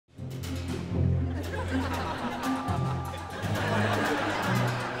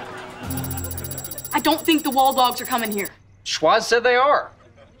I don't think the wall dogs are coming here. Schwaz said they are.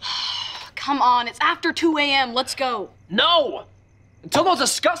 Come on, it's after 2 a.m. Let's go. No! Until those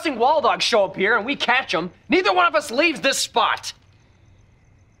disgusting wall dogs show up here and we catch them, neither one of us leaves this spot.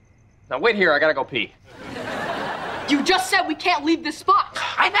 Now wait here, I gotta go pee. You just said we can't leave this spot.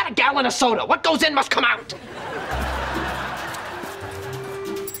 I've had a gallon of soda. What goes in must come out.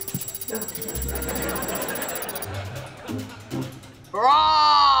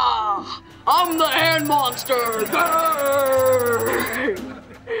 Rah! I'm the hand monster.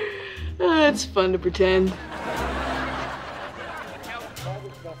 It's fun to pretend.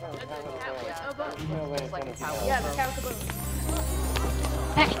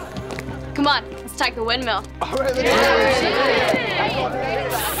 Hey, come on, let's take the windmill. All right, let's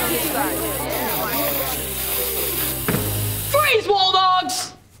Freeze, wall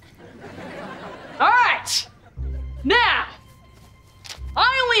dogs! All right, now,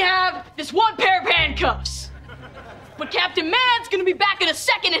 I only have this one pair of handcuffs. But Captain Man's gonna be back in a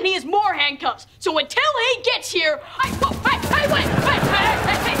second and he has more handcuffs. So until he gets here, wait!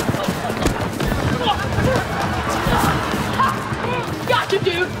 Gotcha,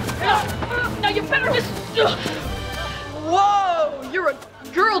 dude! Now you better just... Whoa, you're a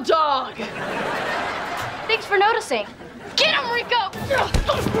girl dog. Thanks for noticing. Get him, Rico!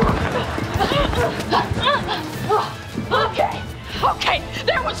 Okay,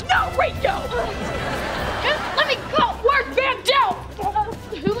 there was no Rico! Let me go! Where's Van Dell?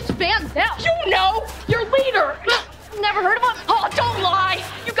 Who's Van Dell? You know, your leader! Never heard of him. Oh, don't lie!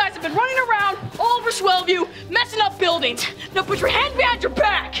 You guys have been running around all over Swellview, messing up buildings. Now put your hand behind your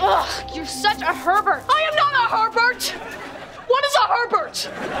back! Ugh, you're such a Herbert. I am not a Herbert! What is a Herbert?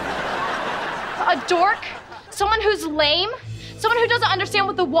 A dork? Someone who's lame? Someone who doesn't understand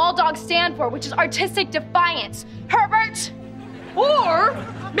what the wall dogs stand for, which is artistic defiance. Herbert! Or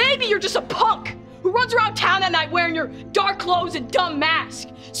maybe you're just a punk who runs around town at night wearing your dark clothes and dumb mask,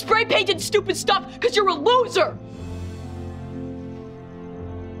 spray painted stupid stuff because you're a loser.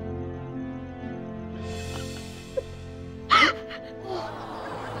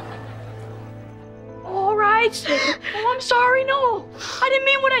 All right. Oh, I'm sorry. No, I didn't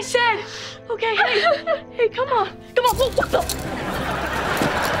mean what I said. Okay, hey, come on. Whoa, what the?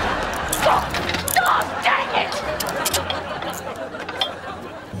 Oh, dang it!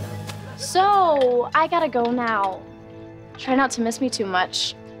 So, I gotta go now. Try not to miss me too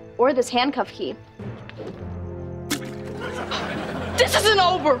much. Or this handcuff key. This isn't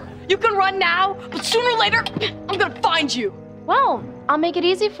over! You can run now, but sooner or later, I'm gonna find you. Well, I'll make it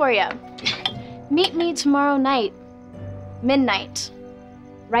easy for you. Meet me tomorrow night, midnight,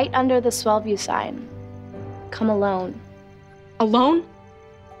 right under the Swellview sign. Come alone. Alone?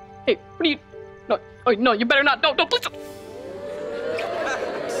 Hey, what are you... No, you better not. No, please don't.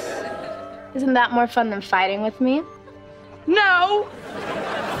 Isn't that more fun than fighting with me? No.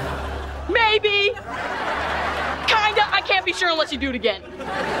 Maybe. Kinda. I can't be sure unless you do it again.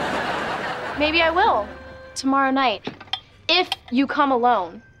 Maybe I will. Tomorrow night. If you come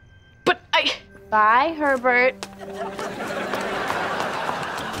alone. But I... Bye, Herbert.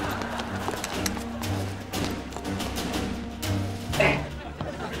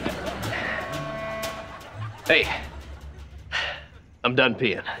 Hey, I'm done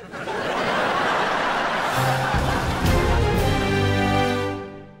peeing.